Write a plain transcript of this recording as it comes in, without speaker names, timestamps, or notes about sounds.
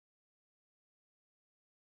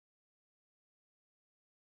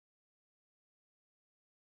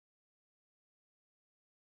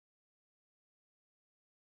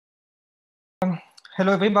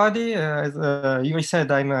Hello, everybody. As Yuri said,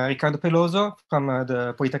 I'm Riccardo Peloso from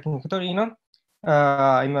the Politecnico Torino.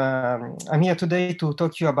 I'm here today to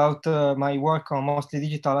talk to you about my work on mostly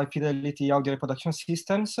digital high fidelity audio reproduction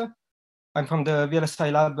systems. I'm from the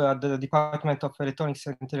VLSI lab at the Department of Electronics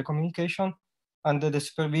and Telecommunications under the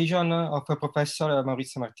supervision of Professor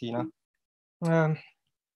Maurizio Martina.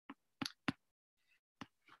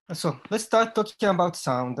 So let's start talking about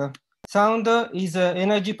sound. Sound is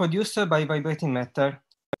energy produced by vibrating matter.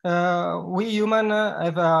 We humans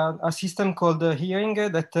have a system called hearing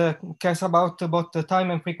that cares about both the time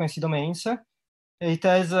and frequency domains. It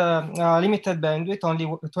has a limited bandwidth, only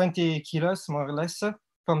 20 kilohertz, more or less,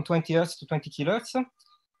 from 20 hertz to 20 kilohertz,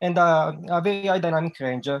 and a very high dynamic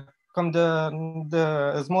range, from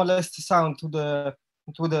the smallest sound to the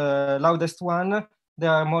loudest one. There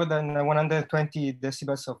are more than 120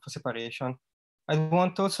 decibels of separation. I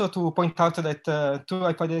want also to point out that two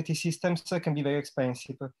high fidelity systems can be very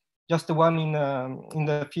expensive. Just the one in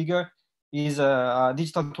the figure is a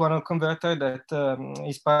digital to analog converter that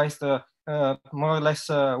is priced more or less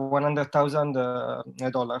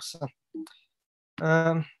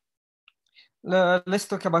 $100,000. Let's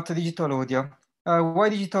talk about digital audio. Why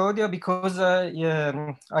digital audio? Because I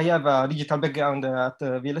have a digital background at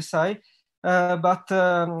VLSI. But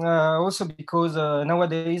also because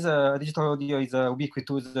nowadays digital audio is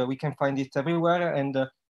ubiquitous. We can find it everywhere, and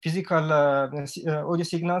physical audio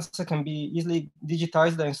signals can be easily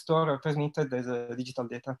digitized and stored or transmitted as digital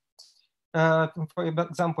data. For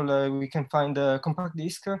example, we can find a compact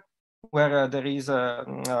disc where there is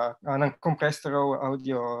an uncompressed raw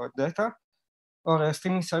audio data, or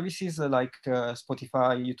streaming services like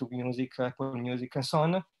Spotify, YouTube Music, Apple Music, and so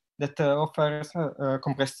on, that offers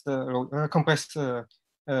compressed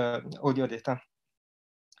audio data.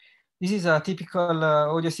 This is a typical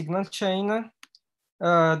audio signal chain.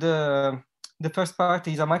 The first part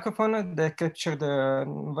is a microphone that captures the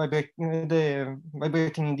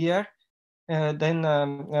vibrating in the air. Then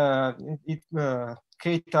it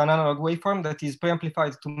creates an analog waveform that is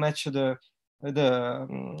preamplified to match the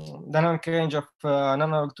dynamic range of an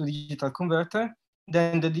analog to digital converter.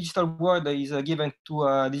 Then the digital word is given to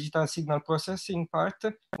a digital signal processing part,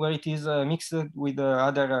 where it is mixed with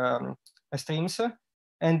other streams.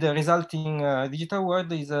 And the resulting digital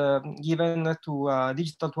word is given to a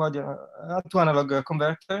digital to analog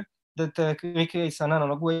converter that recreates an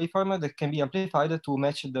analog waveform that can be amplified to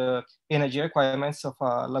match the energy requirements of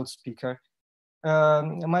a loudspeaker.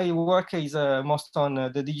 My work is most on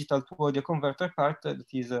the digital to audio converter part, that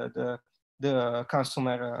is the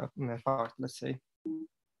consumer part, let's say.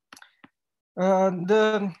 In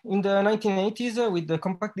the 1980s, with the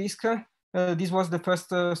compact disc, this was the first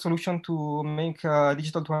solution to make a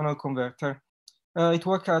digital to analog converter. It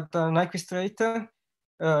worked at a Nyquist rate,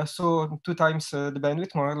 so 2 times the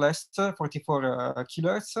bandwidth, more or less, 44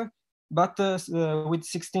 kilohertz, but with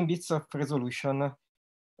 16 bits of resolution.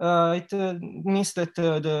 It means that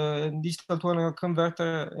the digital to analog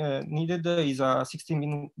converter needed is a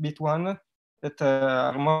 16-bit one that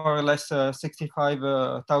are more or less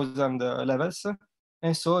 65,000 levels.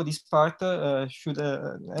 And so this part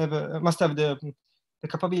must have the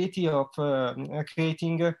capability of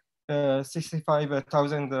creating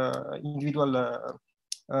 65,000 individual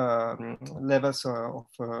levels of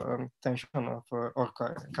tension or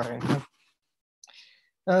current.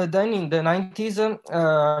 Then in the 90s,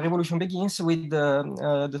 revolution begins with the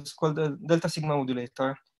called delta sigma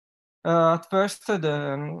modulator. At first,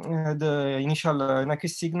 the initial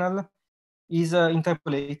Nyquist signal is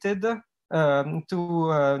interpolated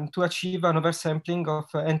to achieve an oversampling of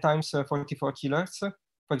n times 44 kilohertz.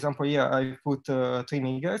 For example, here I put 3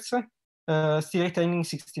 megahertz, still retaining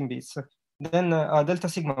 16 bits. Then a delta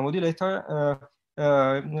sigma modulator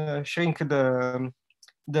shrink the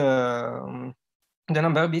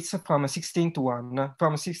number of bits from 16 to 1,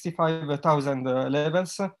 from 65,000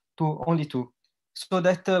 levels to only 2, so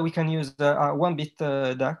that we can use a 1-bit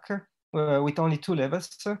DAC with only 2 levels,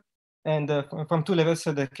 and from 2 levels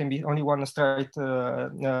there can be only one straight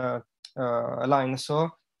line. So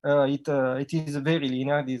it is very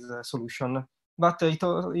linear, this solution, but it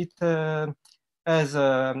has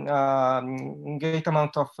a great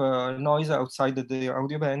amount of noise outside the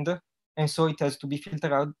audio band, and so it has to be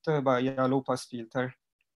filtered out by a low-pass filter.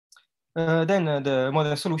 Then the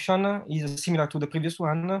modern solution is similar to the previous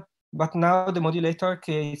one, but now the modulator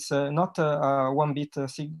creates not a 1-bit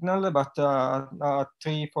signal, but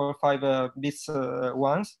 3, 4, 5 bits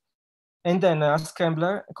ones. And then a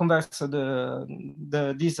scrambler converts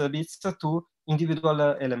these bits to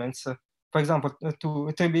individual elements. For example,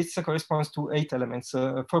 3 bits corresponds to 8 elements,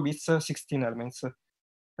 4 bits, 16 elements.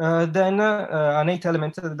 Then an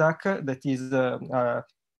 8-element DAC that is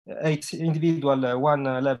 8 individual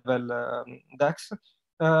one-level DACs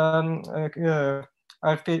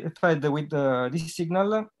are fed with this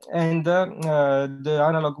signal, and the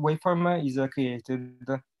analog waveform is created.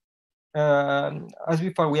 As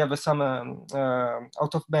before, we have some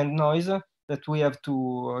out-of-band noise that we have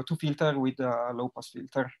to filter with a low-pass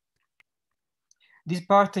filter. This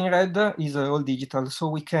part in red is all digital, so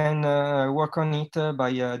we can work on it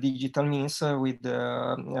by digital means with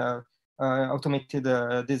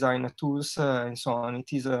automated design tools and so on.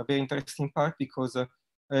 It is a very interesting part because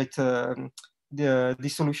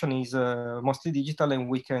this solution is mostly digital, and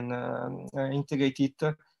we can integrate it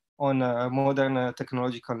on modern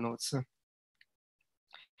technological nodes.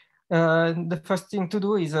 The first thing to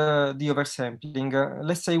do is the oversampling.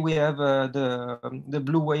 Let's say we have the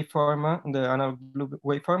blue waveform, the analog blue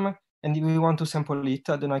waveform, and we want to sample it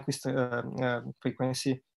at the Nyquist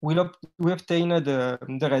frequency. We obtain the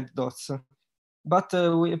red dots. But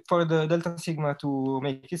for the delta sigma to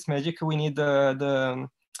make its magic, we need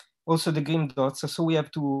also the green dots. So we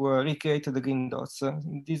have to recreate the green dots.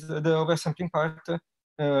 The oversampling part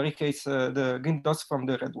recreates the green dots from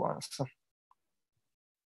the red ones.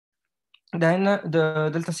 Then the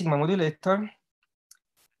delta sigma modulator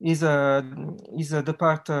is the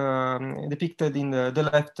part depicted in the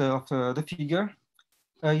left of the figure.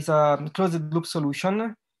 Is a closed loop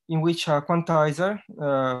solution in which a quantizer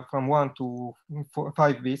from 1 to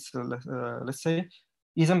 5 bits, let's say,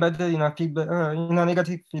 is embedded in a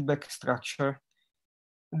negative feedback structure.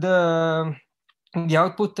 The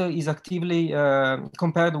output is actively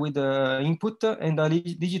compared with the input, and a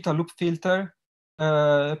digital loop filter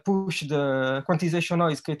push the quantization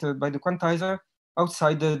noise created by the quantizer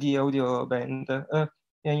outside the audio band.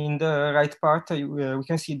 In the right part, we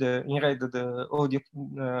can see in red the audio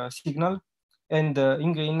signal, and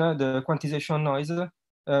in green the quantization noise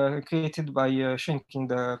created by shrinking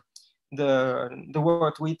the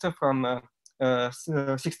word width from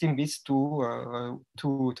 16 bits to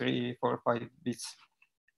 2, 3, 4, 5 bits.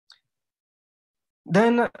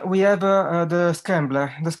 Then we have the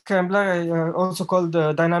scrambler. The scrambler, also called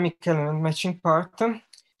the dynamic element matching part,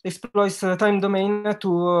 exploits time domain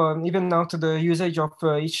to even out the usage of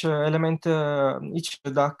each element, each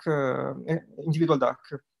DAC, individual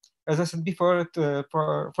DAC. As I said before,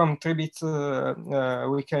 from 3 bits,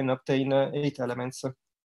 we can obtain 8 elements.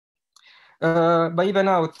 By even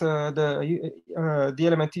out the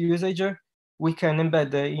element usage, we can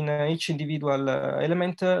embed in each individual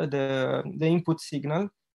element the input signal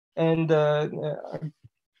and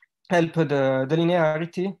help the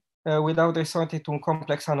linearity without resorting to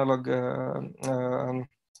complex analog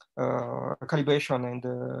calibration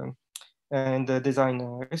and design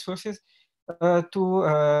resources to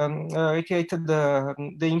recreate the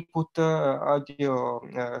input audio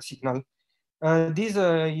signal. This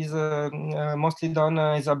is mostly done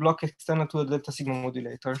as a block external to the delta sigma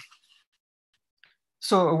modulator.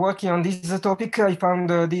 So working on this topic, I found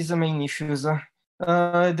these main issues.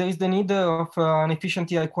 There is the need of an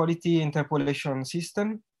efficient high quality interpolation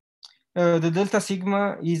system. The delta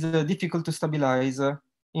sigma is difficult to stabilize,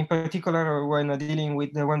 in particular when dealing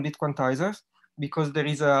with the 1-bit quantizers, because there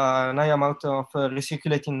is a high amount of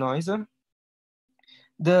recirculating noise.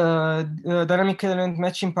 The dynamic element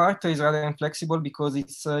matching part is rather inflexible because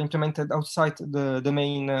it's implemented outside the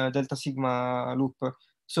main delta sigma loop.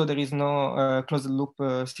 So there is no closed loop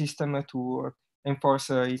system to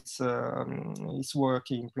enforce its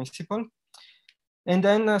working principle. And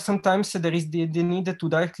then sometimes there is the need to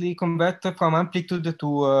directly convert from amplitude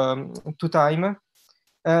to time.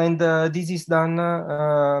 And this is done,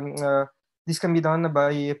 this can be done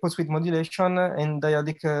by pulse width modulation and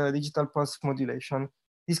dyadic digital pulse modulation.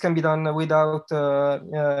 This can be done without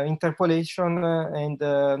interpolation and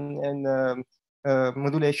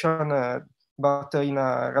modulation, but in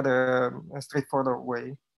a rather straightforward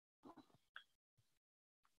way.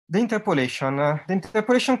 The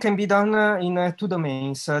interpolation can be done in 2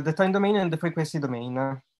 domains, the time domain and the frequency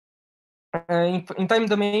domain. In time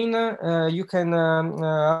domain, you can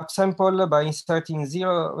upsample by inserting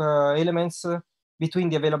 0 elements between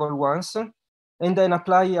the available ones, and then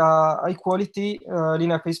apply a high quality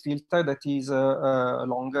linear phase filter that is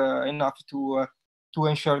long enough to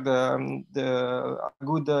ensure the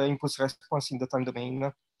good impulse response in the time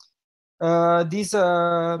domain. So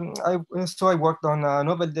I worked on a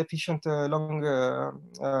novel efficient long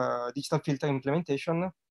digital filter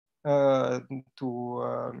implementation to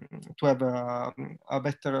have a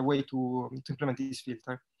better way to implement this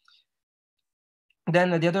filter.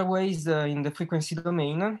 Then the other way is in the frequency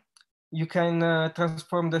domain. you can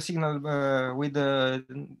transform the signal with the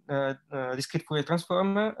discrete Fourier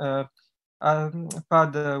transform,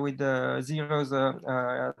 pad with the zeros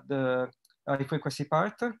the high frequency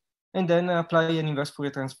part, and then apply an inverse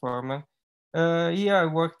Fourier transform. Here I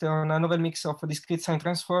worked on a novel mix of discrete sine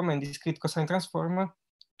transform and discrete cosine transform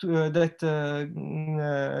that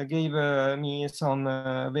gave me some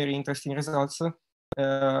very interesting results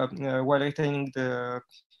while retaining the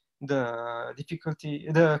difficulty,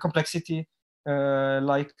 the complexity,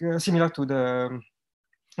 similar to the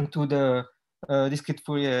discrete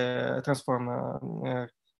Fourier transform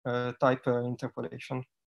type interpolation.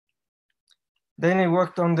 Then I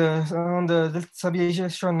worked on the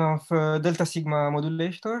stabilization of delta sigma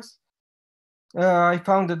modulators. I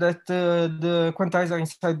found that the quantizer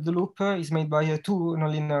inside the loop is made by two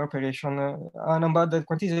nonlinear operations, an unbounded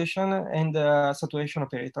quantization and a saturation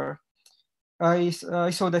operator. I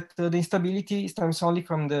saw that the instability stems only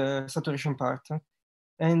from the saturation part.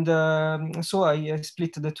 And so I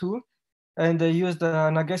split the two and used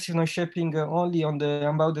an aggressive noise shaping only on the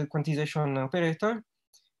unbounded quantization operator.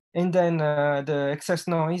 And then the excess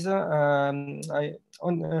noise, I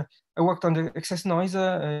worked on the excess noise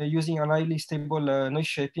using an highly stable noise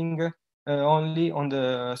shaping only on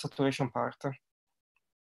the saturation part.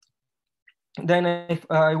 Then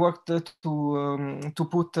I worked to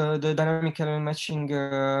put the dynamic element matching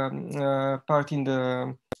part in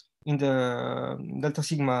the delta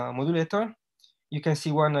sigma modulator. You can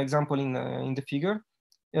see one example in the figure.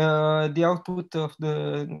 The output of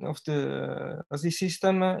this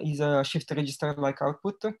system is a shift register like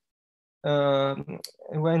output.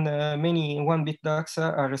 When many 1-bit DACs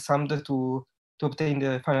are summed to obtain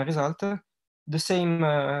the final result, the same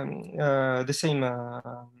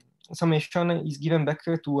summation is given back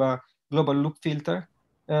to a global loop filter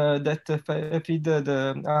that feed the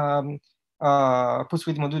pulse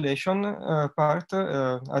width modulation part,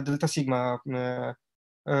 a delta sigma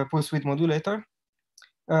pulse width modulator.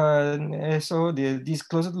 So this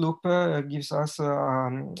closed loop gives us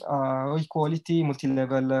high quality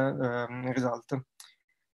multi-level result.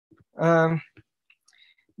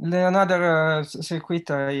 Another circuit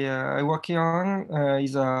I working on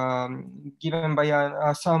is given by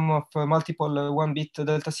a sum of multiple 1-bit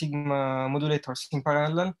delta sigma modulators in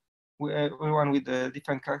parallel, one with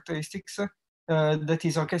different characteristics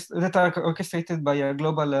that are orchestrated by a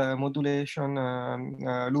global modulation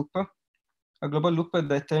loop. A global loop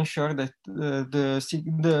that ensures that the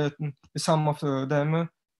sum of them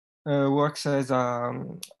works as a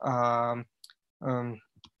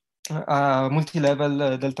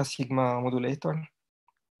multi-level delta sigma modulator.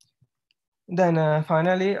 Then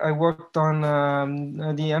finally, I worked on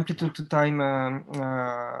the amplitude to time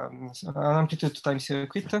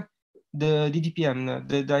circuit. The DDPM,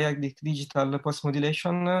 the dialectic digital post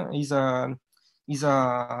modulation, is a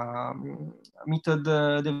method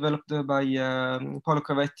developed by Paolo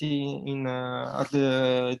Crevetti at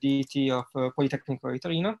the DET of Politecnico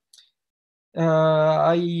Torino.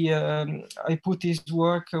 I put his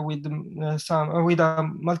work with a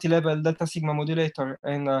multi-level delta sigma modulator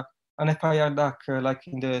and an FIR DAC like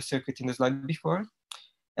in the circuit in the slide before,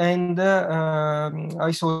 and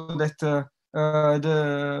I saw that the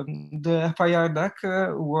FIR DAC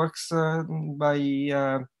works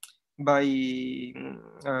by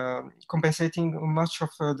compensating much of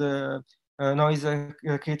the noise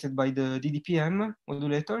created by the DDPM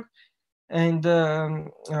modulator. And the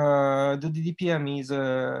DDPM is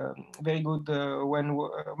very good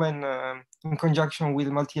when in conjunction with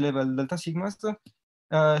multi-level delta sigmas.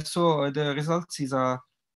 So the results is a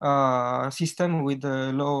system with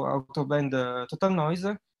low out-of-band total noise.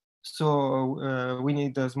 So we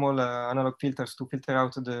need small analog filters to filter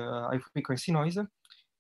out the high frequency noise.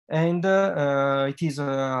 And it is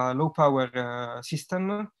a low power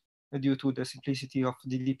system due to the simplicity of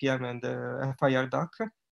DDPM and FIR DAC.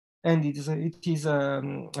 And it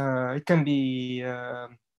can be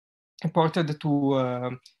ported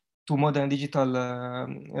to modern digital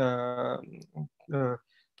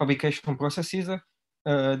fabrication processes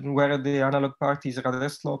where the analog part is rather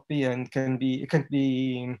sloppy and it can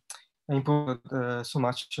be improved so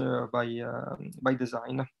much by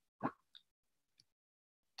design.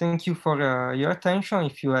 Thank you for your attention.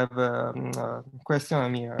 If you have a question,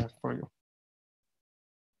 I'm here for you.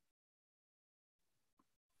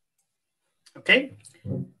 Okay,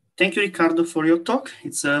 thank you, Riccardo, for your talk.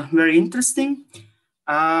 It's very interesting.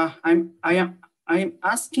 I'm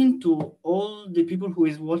asking to all the people who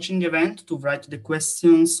is watching the event to write the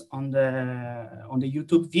questions on the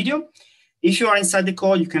YouTube video. If you are inside the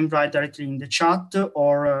call, you can write directly in the chat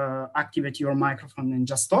or activate your microphone and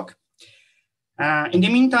just talk. In the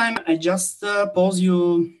meantime, I just pose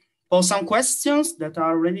some questions that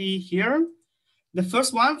are already here. The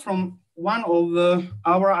first one from one of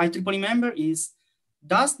our IEEE member is,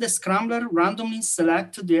 does the scrambler randomly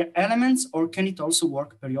select the elements, or can it also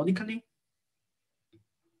work periodically?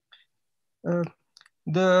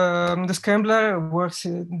 The scrambler works,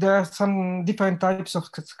 there are some different types of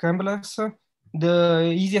scramblers.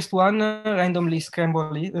 The easiest one randomly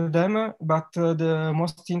scramble them, but the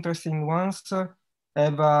most interesting ones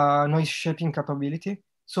have a noise shaping capability.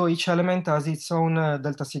 So each element has its own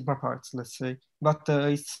delta sigma parts, let's say, but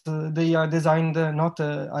they are designed not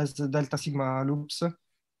as delta sigma loops,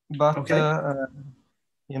 but okay.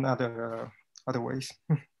 In other ways.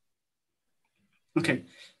 Okay.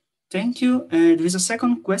 Thank you. There is a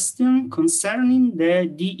second question concerning the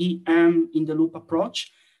DEM in the loop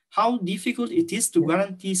approach. How difficult it is to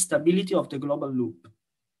guarantee stability of the global loop?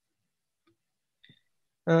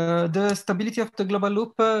 The stability of the global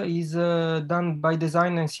loop is done by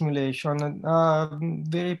design and simulation.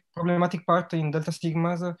 Very problematic part in delta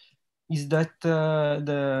sigmas is that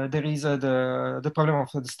there is the problem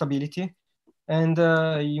of the stability, and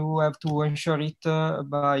you have to ensure it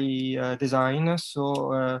by design.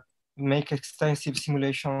 So make extensive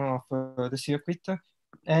simulation of the circuit,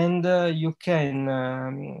 and you can,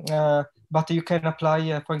 but you can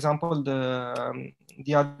apply, for example,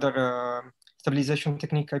 the other stabilization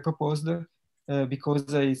technique I proposed,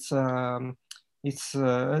 because it's all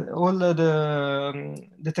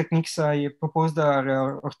the techniques I proposed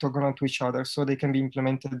are orthogonal to each other, so they can be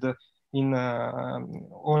implemented in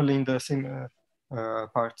all in the same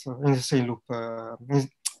parts, in the same loop, in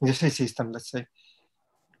the same system, let's say.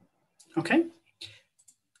 Okay,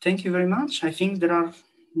 thank you very much. I think there are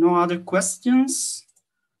no other questions.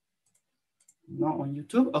 Not on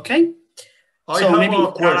YouTube. Okay. I have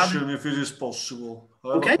a question, if it is possible. I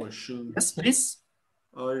have a question. Yes, please.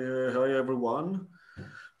 Hi, everyone.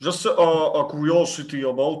 Just a curiosity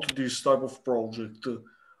about this type of project.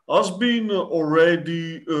 Has been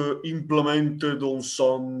already implemented on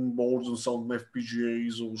some boards, on some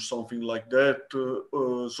FPGAs or something like that.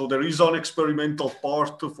 So there is an experimental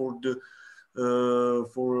part for the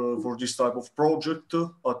for this type of project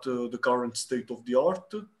at the current state of the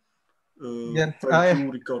art. Thank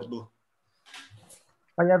you, Riccardo.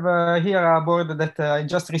 I have here a board that I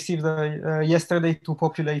just received yesterday to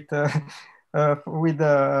populate with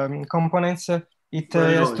components. It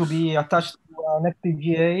has to be attached to an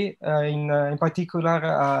FPGA, in particular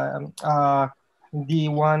the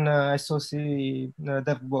one SoC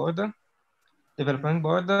dev board, development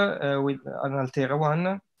board, with an Altera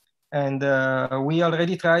one. And we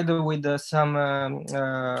already tried with some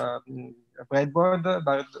breadboard,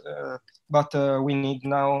 but we need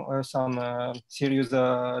now some serious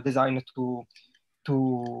design to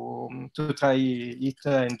try it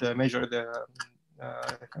and measure the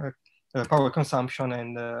power consumption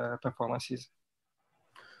and performances.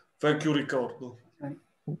 Thank you, Riccardo.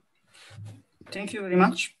 Thank you very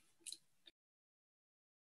much.